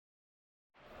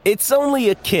It's only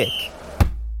a kick,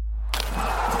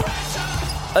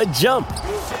 a jump,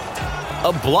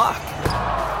 a block.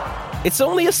 It's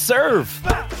only a serve.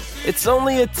 It's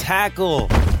only a tackle,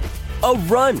 a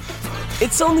run.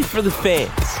 It's only for the fans.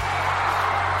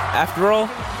 After all,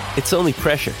 it's only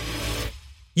pressure.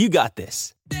 You got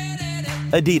this.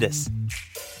 Adidas.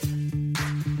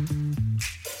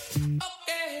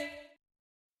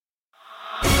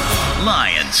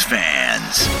 Lions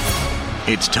fans,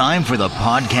 it's time for the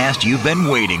podcast you've been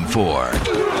waiting for.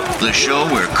 The show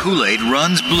where Kool-Aid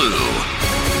runs blue,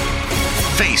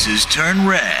 faces turn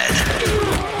red,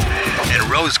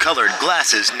 and rose-colored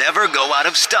glasses never go out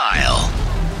of style.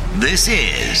 This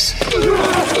is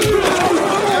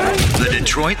the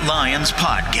Detroit Lions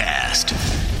Podcast.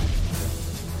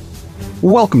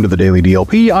 Welcome to the Daily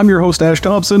DLP. I'm your host, Ash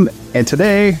Thompson, and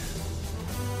today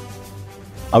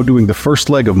I'm doing the first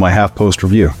leg of my half-post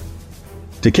review.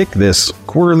 To kick this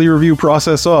quarterly review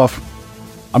process off,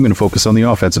 I'm going to focus on the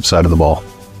offensive side of the ball.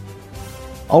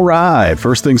 Alright,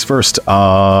 first things first.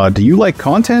 Do you like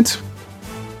content?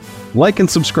 Like and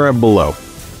subscribe below.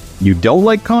 You don't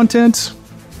like content?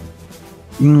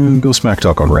 Go smack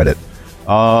talk on Reddit.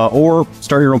 Or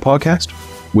start your own podcast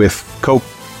with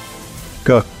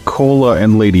Coca-Cola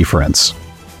and lady friends.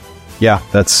 Yeah,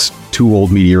 that's two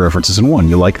old media references in one.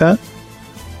 You like that?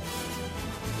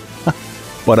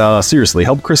 But seriously,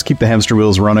 help Chris keep the hamster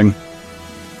wheels running.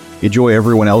 Enjoy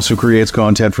everyone else who creates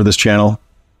content for this channel.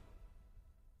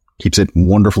 Keeps it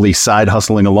wonderfully side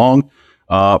hustling along.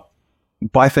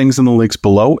 Buy things in the links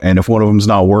below, and if one of them's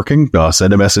not working,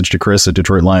 send a message to Chris at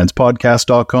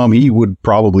DetroitLionsPodcast.com. He would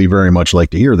probably very much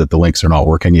like to hear that the links are not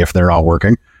working if they're not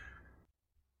working.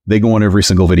 They go on every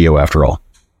single video after all.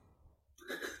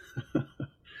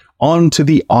 On to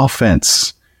the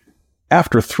offense.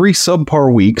 After 3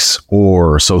 subpar weeks,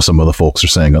 or so some of the folks are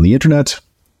saying on the internet,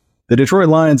 the Detroit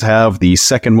Lions have the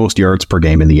second most yards per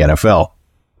game in the NFL.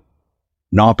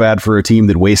 Not bad for a team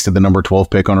that wasted the number 12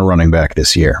 pick on a running back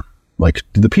this year. Like,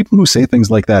 do the people who say things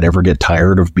like that ever get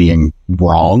tired of being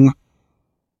wrong?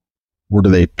 Or do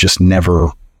they just never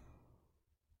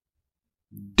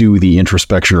do the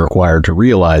introspection required to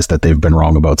realize that they've been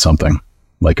wrong about something?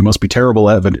 Like, it must be terrible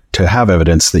to have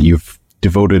evidence that you've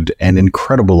devoted an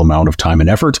incredible amount of time and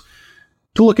effort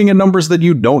to looking at numbers that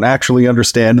you don't actually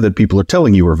understand that people are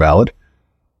telling you are valid,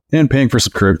 and paying for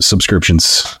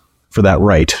subscriptions for that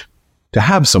right to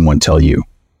have someone tell you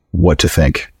what to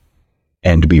think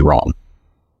and be wrong.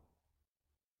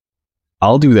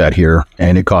 I'll do that here,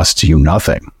 and it costs you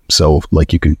nothing. So,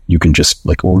 like, you can just,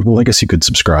 like, well, I guess you could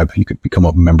subscribe. You could become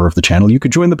a member of the channel. You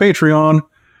could join the Patreon.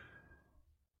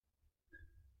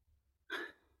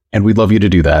 And we'd love you to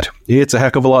do that. It's a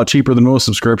heck of a lot cheaper than most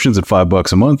subscriptions at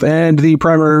 $5 a month, and the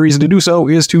primary reason to do so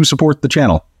is to support the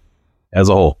channel as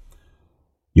a whole.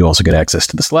 You also get access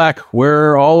to the Slack,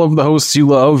 where all of the hosts you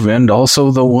love, and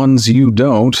also the ones you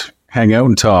don't, hang out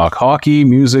and talk hockey,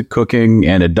 music, cooking,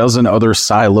 and a dozen other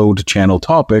siloed channel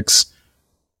topics.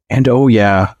 And oh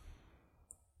yeah,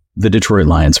 the Detroit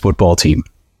Lions football team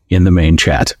in the main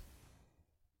chat.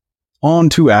 On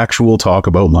to actual talk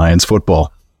about Lions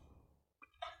football.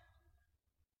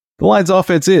 The Lions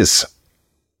offense is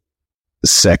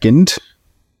second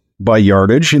by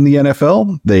yardage in the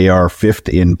NFL. They are 5th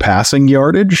in passing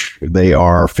yardage. They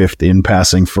are 5th in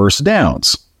passing first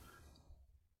downs.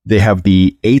 They have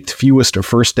the 8th fewest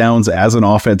first downs as an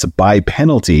offense by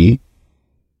penalty.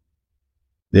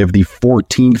 They have the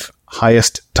 14th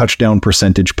highest touchdown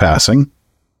percentage passing,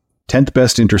 10th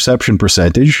best interception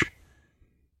percentage,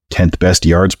 10th best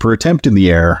yards per attempt in the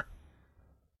air,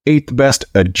 8th best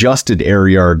adjusted air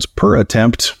yards per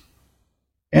attempt,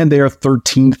 and they are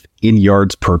 13th in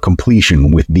yards per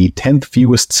completion with the 10th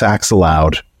fewest sacks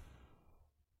allowed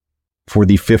for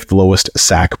the 5th lowest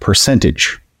sack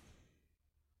percentage.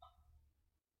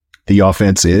 The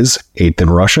offense is 8th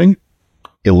in rushing,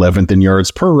 11th in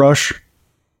yards per rush,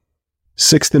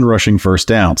 6th in rushing first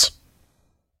downs.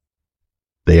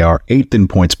 They are 8th in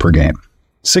points per game,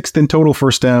 6th in total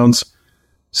first downs,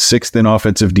 6th in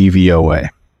offensive DVOA.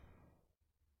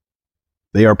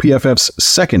 They are PFF's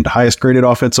 2nd highest graded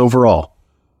offense overall.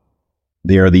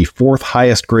 They are the 4th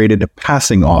highest graded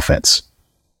passing offense,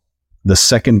 the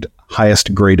 2nd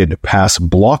highest graded pass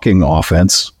blocking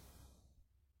offense.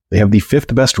 They have the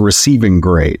 5th best receiving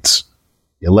grades,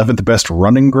 11th best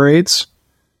running grades,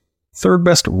 3rd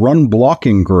best run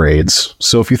blocking grades.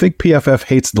 So if you think PFF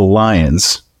hates the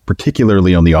Lions,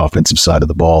 particularly on the offensive side of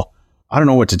the ball, I don't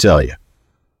know what to tell you.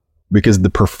 Because the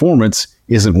performance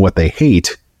isn't what they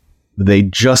hate. They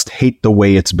just hate the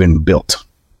way it's been built.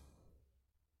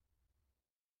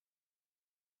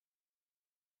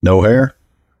 No hair?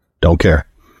 Don't care.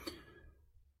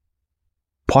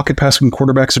 pocket passing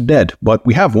quarterbacks are dead, but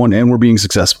we have one and we're being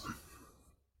successful.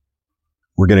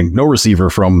 We're getting no receiver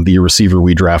from the receiver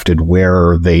we drafted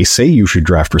where they say you should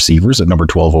draft receivers at number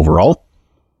 12 overall,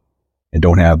 and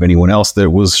don't have anyone else that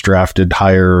was drafted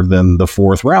higher than the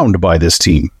 4th round by this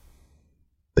team.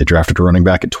 They drafted a running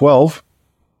back at 12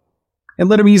 and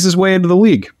let him ease his way into the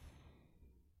league.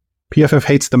 PFF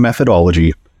hates the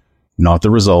methodology, not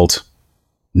the result,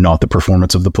 not the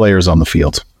performance of the players on the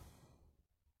field.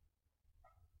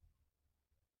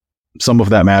 Some of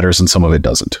that matters and some of it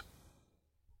doesn't.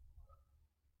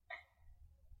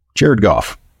 Jared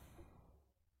Goff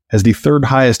has the 3rd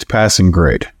highest passing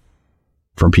grade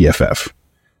from PFF,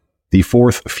 the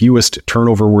 4th fewest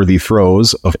turnover-worthy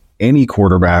throws of any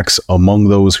quarterbacks among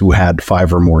those who had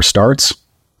 5 or more starts.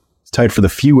 It's tied for the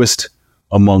fewest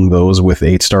among those with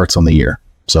 8 starts on the year.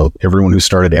 So everyone who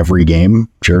started every game,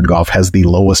 Jared Goff has the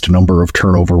lowest number of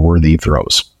turnover-worthy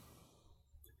throws.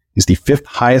 He's the 5th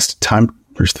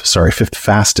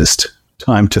fastest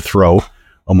time to throw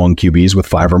among QBs with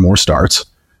 5 or more starts.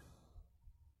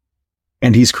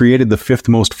 And he's created the 5th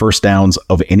most first downs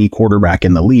of any quarterback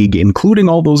in the league, including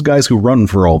all those guys who run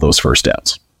for all those first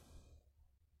downs.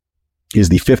 He is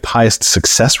the 5th highest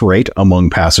success rate among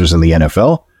passers in the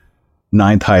NFL,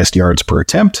 9th highest yards per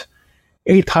attempt,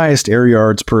 8th highest air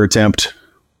yards per attempt,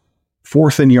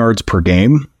 4th in yards per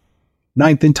game,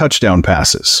 9th in touchdown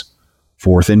passes,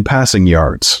 4th in passing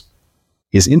yards.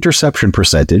 His interception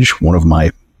percentage, one of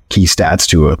my key stats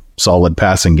to a solid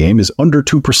passing game, is under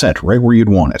 2%, right where you'd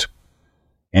want it.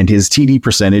 And his TD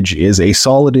percentage is a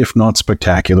solid, if not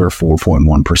spectacular,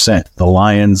 4.1%. The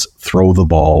Lions throw the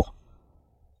ball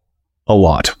a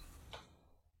lot.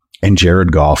 And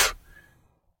Jared Goff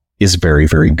is very,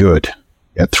 very good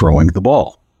at throwing the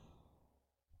ball.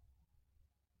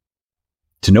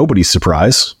 To nobody's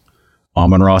surprise,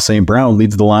 Amon-Ra St. Brown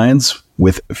leads the Lions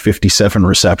with 57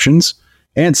 receptions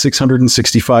and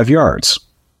 665 yards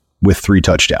with 3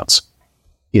 touchdowns.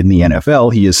 In the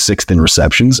NFL, he is 6th in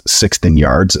receptions, 6th in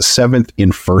yards, 7th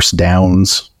in first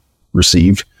downs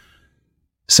received,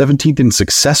 17th in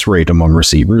success rate among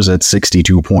receivers at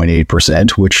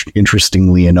 62.8%, which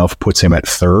interestingly enough puts him at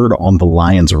 3rd on the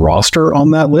Lions roster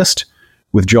on that list,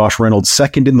 with Josh Reynolds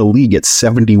 2nd in the league at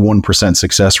 71%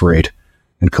 success rate,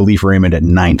 and Khalif Raymond at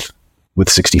 9th with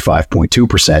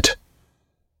 65.2%.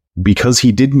 Because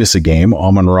he did miss a game,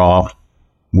 Amon-Ra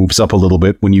moves up a little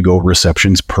bit when you go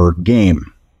receptions per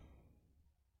game.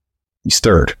 He's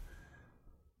 3rd.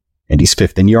 And he's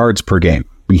 5th in yards per game,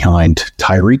 behind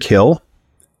Tyreek Hill,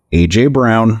 A.J.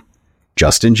 Brown,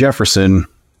 Justin Jefferson,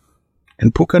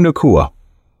 and Puka Nacua.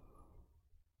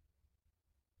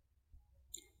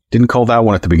 Didn't call that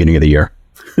one at the beginning of the year.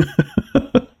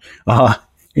 And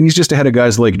he's just ahead of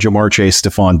guys like Jamar Chase,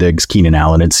 Stephon Diggs, Keenan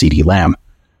Allen, and CeeDee Lamb.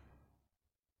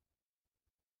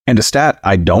 And a stat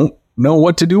I don't know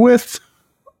what to do with.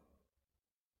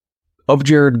 Of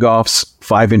Jared Goff's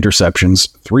 5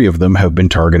 interceptions, 3 of them have been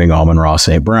targeting Amon-Ra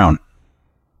St. Brown.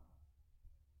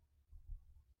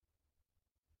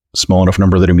 Small enough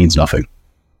number that it means nothing.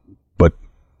 But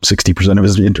 60% of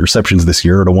his interceptions this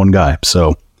year are to one guy.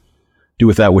 So do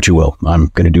with that what you will. I'm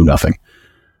going to do nothing.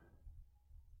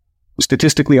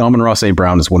 Statistically, Amon-Ra St.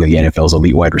 Brown is one of the NFL's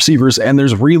elite wide receivers, and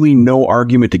there's really no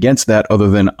argument against that other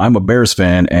than I'm a Bears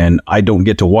fan and I don't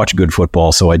get to watch good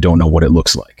football, so I don't know what it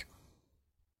looks like.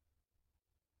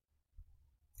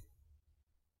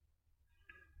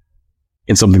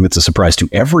 In something that's a surprise to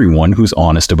everyone who's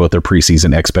honest about their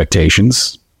preseason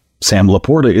expectations, Sam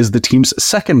Laporta is the team's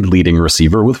 2nd leading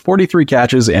receiver with 43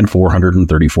 catches and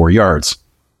 434 yards.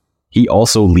 He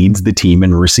also leads the team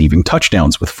in receiving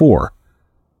touchdowns with 4.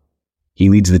 He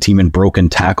leads the team in broken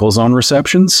tackles on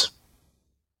receptions.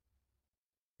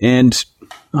 And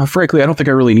frankly, I don't think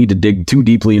I really need to dig too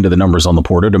deeply into the numbers on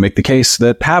Laporta to make the case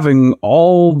that having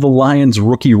all the Lions'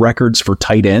 rookie records for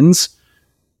tight ends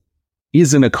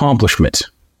is an accomplishment,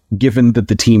 given that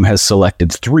the team has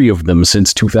selected 3 of them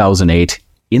since 2008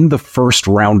 in the 1st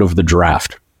round of the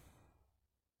draft.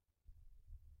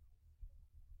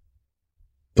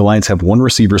 The Lions have 1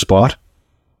 receiver spot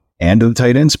and the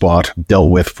tight end spot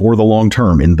dealt with for the long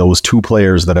term in those 2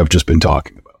 players that I've just been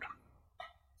talking about.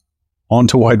 On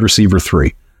to wide receiver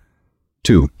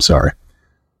 2.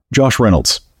 Josh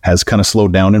Reynolds has kind of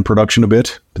slowed down in production a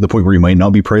bit, to the point where he might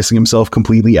not be pricing himself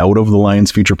completely out of the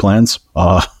Lions' future plans.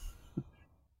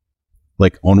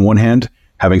 Like, on one hand,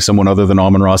 having someone other than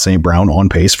Amon-Ra St. Brown on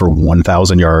pace for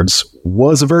 1,000 yards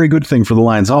was a very good thing for the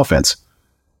Lions' offense.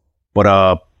 But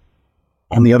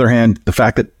on the other hand, the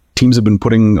fact that teams have been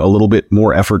putting a little bit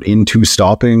more effort into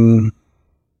stopping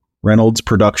Reynolds'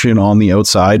 production on the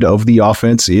outside of the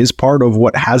offense is part of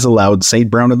what has allowed St.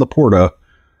 Brown and Laporta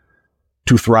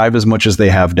to thrive as much as they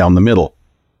have down the middle.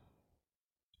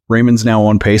 Raymond's now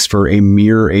on pace for a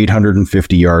mere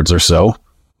 850 yards or so,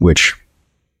 which,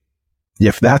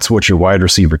 if that's what your wide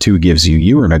receiver 2 gives you,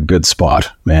 you're in a good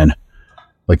spot, man.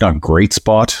 Like, not great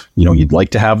spot. You'd like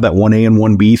to have that 1A and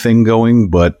 1B thing going,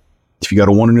 but if you got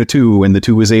a 1 and a 2 and the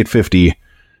 2 is 850,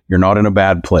 you're not in a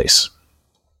bad place.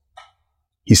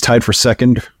 He's tied for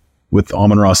second with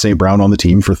Amon-Ra St. Brown on the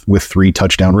team with 3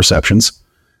 touchdown receptions.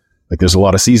 Like, there's a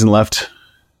lot of season left.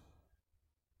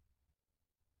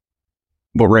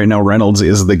 But right now, Reynolds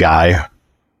is the guy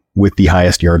with the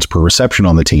highest yards per reception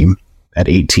on the team at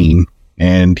 18.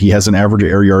 And he has an average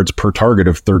air yards per target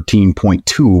of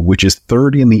 13.2, which is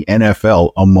third in the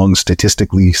NFL among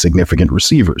statistically significant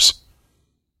receivers.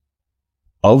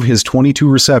 Of his 22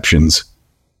 receptions,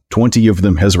 20 of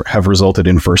them have resulted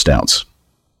in first downs.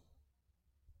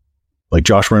 Like,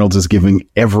 Josh Reynolds is giving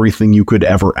everything you could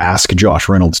ever ask Josh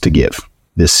Reynolds to give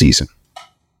this season.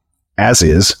 As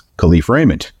is Khalif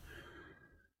Raymond,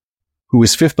 who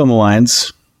is 5th on the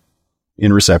Lions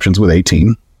in receptions with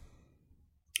 18,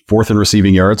 4th in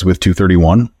receiving yards with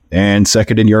 231, and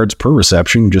 2nd in yards per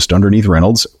reception, just underneath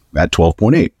Reynolds at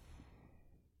 12.8.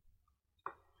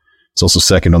 It's also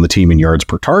 2nd on the team in yards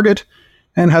per target,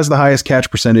 and has the highest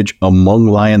catch percentage among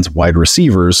Lions wide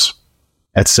receivers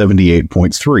at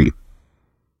 78.3.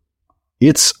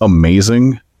 It's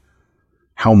amazing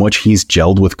how much he's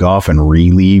gelled with Goff and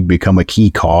really become a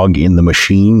key cog in the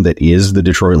machine that is the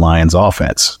Detroit Lions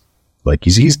offense. Like,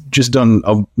 he's just done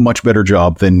a much better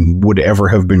job than would ever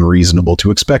have been reasonable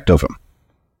to expect of him.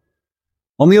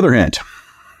 On the other hand,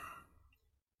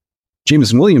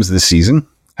 Jameson Williams this season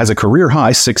has a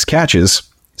career-high 6 catches,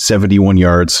 71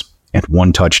 yards, and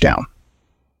 1 touchdown.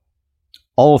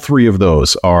 All 3 of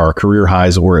those are career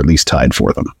highs or at least tied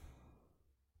for them.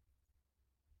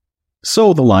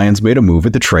 So the Lions made a move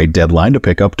at the trade deadline to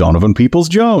pick up Donovan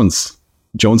Peoples-Jones.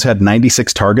 Jones had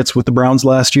 96 targets with the Browns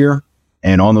last year,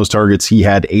 and on those targets, he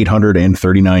had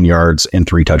 839 yards and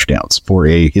 3 touchdowns for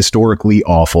a historically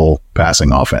awful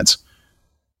passing offense.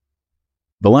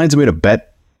 The Lions made a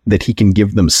bet that he can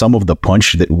give them some of the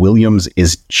punch that Williams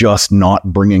is just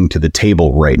not bringing to the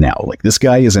table right now. Like, this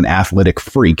guy is an athletic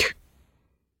freak.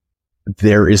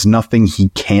 There is nothing he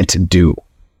can't do.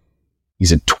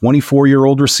 He's a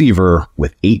 24-year-old receiver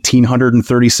with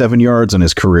 1,837 yards in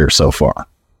his career so far,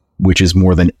 which is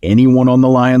more than anyone on the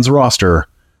Lions roster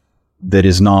that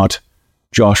is not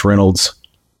Josh Reynolds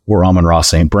or Amon-Ra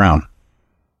St. Brown.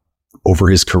 Over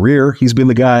his career, he's been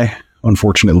the guy,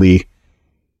 unfortunately,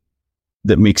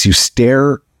 that makes you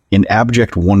stare in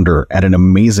abject wonder at an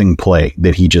amazing play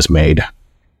that he just made.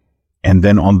 And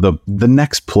then on the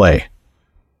next play,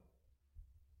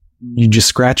 you just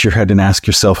scratch your head and ask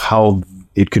yourself how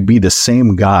it could be the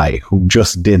same guy who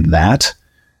just did that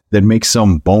makes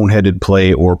some boneheaded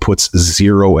play or puts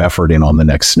 0 effort in on the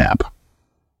next snap.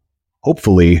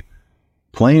 Hopefully,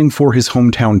 playing for his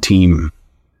hometown team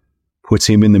puts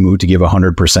him in the mood to give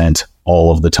 100%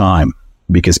 all of the time,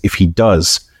 because if he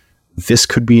does, this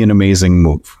could be an amazing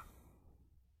move.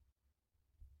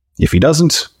 If he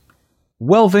doesn't,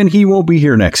 well, then he won't be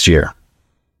here next year.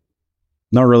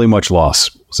 Not really much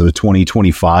loss. Was it a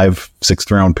 2025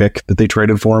 6th round pick that they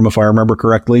traded for him, if I remember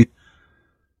correctly?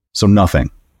 So nothing.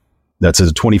 That's a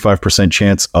 25%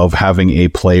 chance of having a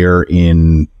player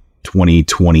in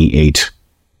 2028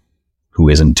 who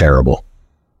isn't terrible.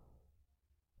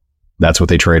 That's what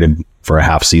they traded for a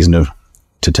half season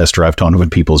to test drive Donovan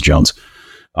Peoples-Jones.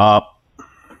 Jahmyr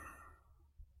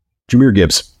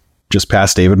Gibbs just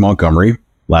passed David Montgomery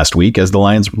last week as the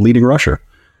Lions' leading rusher.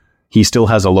 He still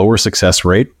has a lower success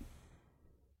rate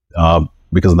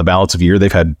because in the balance of year,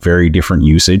 they've had very different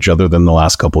usage other than the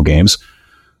last couple games.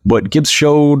 But Gibbs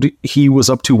showed he was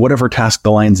up to whatever task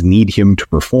the Lions need him to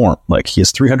perform. Like, he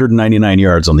has 399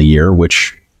 yards on the year,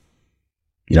 which,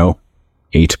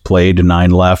 8 played,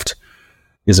 9 left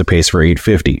is a pace for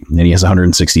 850. And he has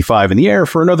 165 in the air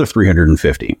for another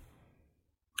 350.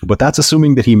 But that's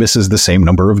assuming that he misses the same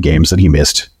number of games that he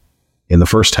missed in the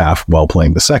first half while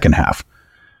playing the second half.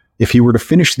 If he were to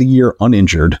finish the year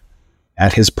uninjured,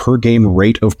 at his per game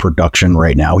rate of production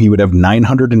right now, he would have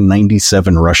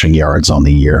 997 rushing yards on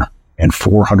the year and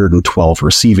 412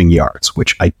 receiving yards,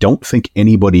 which I don't think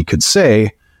anybody could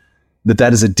say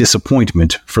that is a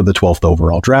disappointment for the 12th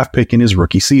overall draft pick in his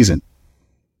rookie season.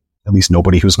 At least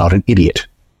nobody who's not an idiot.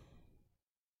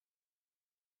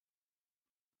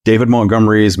 David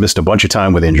Montgomery has missed a bunch of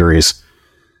time with injuries,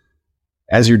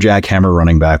 as your jackhammer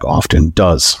running back often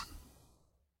does.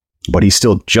 But he's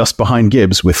still just behind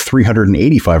Gibbs with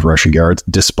 385 rushing yards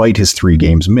despite his 3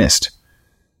 games missed.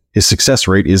 His success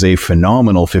rate is a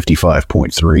phenomenal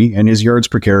 55.3, and his yards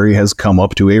per carry has come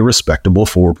up to a respectable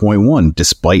 4.1,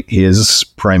 despite his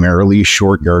primarily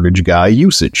short yardage guy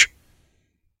usage.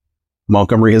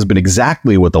 Montgomery has been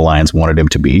exactly what the Lions wanted him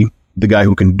to be, the guy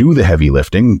who can do the heavy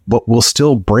lifting, but will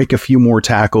still break a few more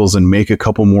tackles and make a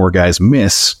couple more guys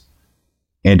miss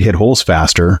and hit holes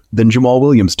faster than Jamal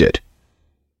Williams did.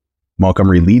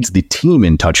 Montgomery leads the team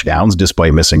in touchdowns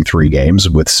despite missing 3 games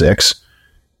with 6.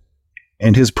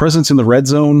 And his presence in the red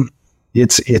zone,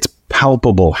 it's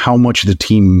palpable how much the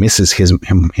team misses him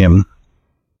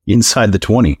inside the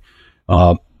 20.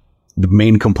 The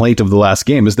main complaint of the last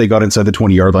game is they got inside the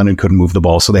 20-yard line and couldn't move the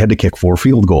ball, so they had to kick 4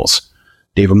 field goals.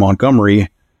 David Montgomery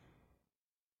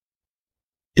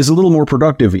is a little more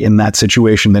productive in that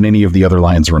situation than any of the other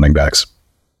Lions running backs.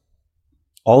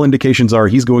 All indications are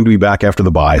he's going to be back after the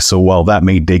bye, so while that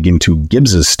may dig into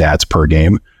Gibbs' stats per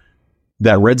game,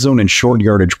 that red zone and short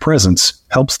yardage presence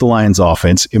helps the Lions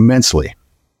offense immensely.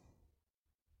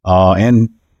 And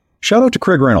shout out to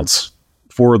Craig Reynolds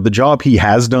for the job he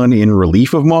has done in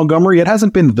relief of Montgomery. It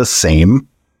hasn't been the same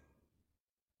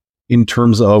in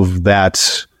terms of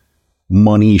that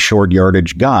money short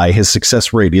yardage guy. His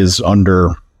success rate is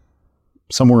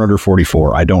somewhere under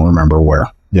 44. I don't remember where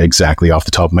exactly off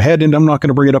the top of my head, and I'm not going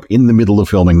to bring it up in the middle of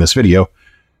filming this video.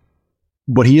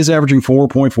 But he is averaging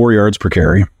 4.4 yards per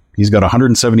carry. He's got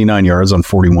 179 yards on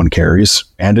 41 carries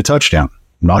and a touchdown.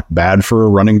 Not bad for a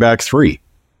running back 3.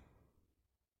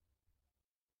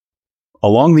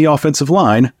 Along the offensive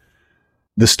line,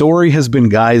 the story has been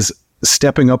guys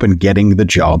stepping up and getting the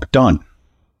job done.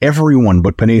 Everyone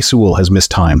but Penei Sewell has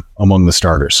missed time among the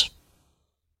starters.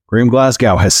 Graham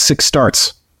Glasgow has 6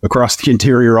 starts across the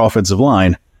interior offensive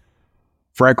line.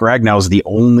 Frank Ragnow is the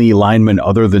only lineman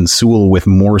other than Sewell with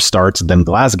more starts than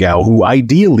Glasgow, who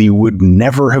ideally would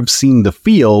never have seen the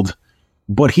field,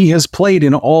 but he has played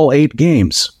in all 8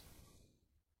 games.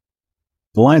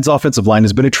 The Lions' offensive line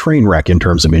has been a train wreck in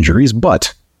terms of injuries,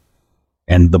 but,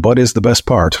 and the but is the best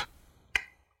part,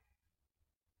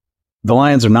 the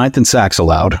Lions are 9th in sacks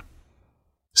allowed,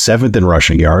 7th in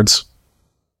rushing yards.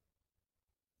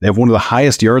 They have one of the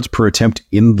highest yards per attempt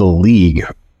in the league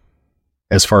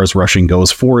as far as rushing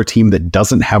goes for a team that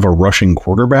doesn't have a rushing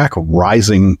quarterback,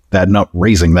 raising that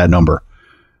number.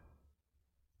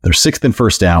 They're 6th in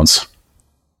first downs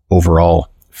overall,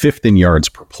 5th in yards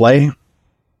per play,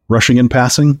 rushing and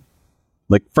passing.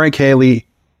 Like Hank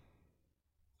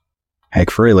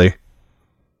Fraley.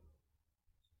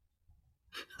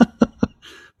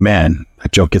 Man,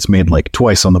 that joke gets made like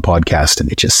twice on the podcast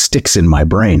and it just sticks in my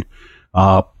brain.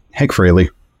 Hank Fraley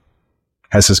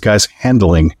has his guys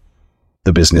handling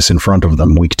the business in front of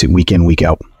them week in, week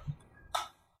out.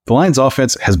 The Lions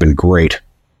offense has been great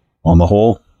on the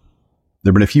whole.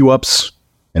 There have been a few ups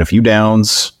and a few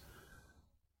downs,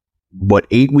 but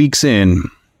 8 weeks in,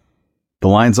 the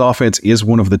Lions offense is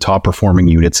one of the top performing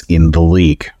units in the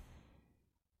league.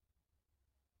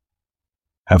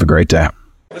 Have a great day.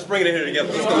 Let's bring it in here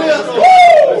together. Let's go.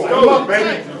 Let's go. Come on,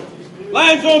 baby.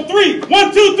 Lions on 3.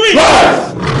 1, 2, 3.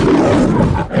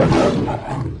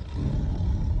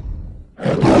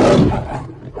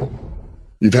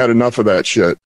 You've had enough of that shit.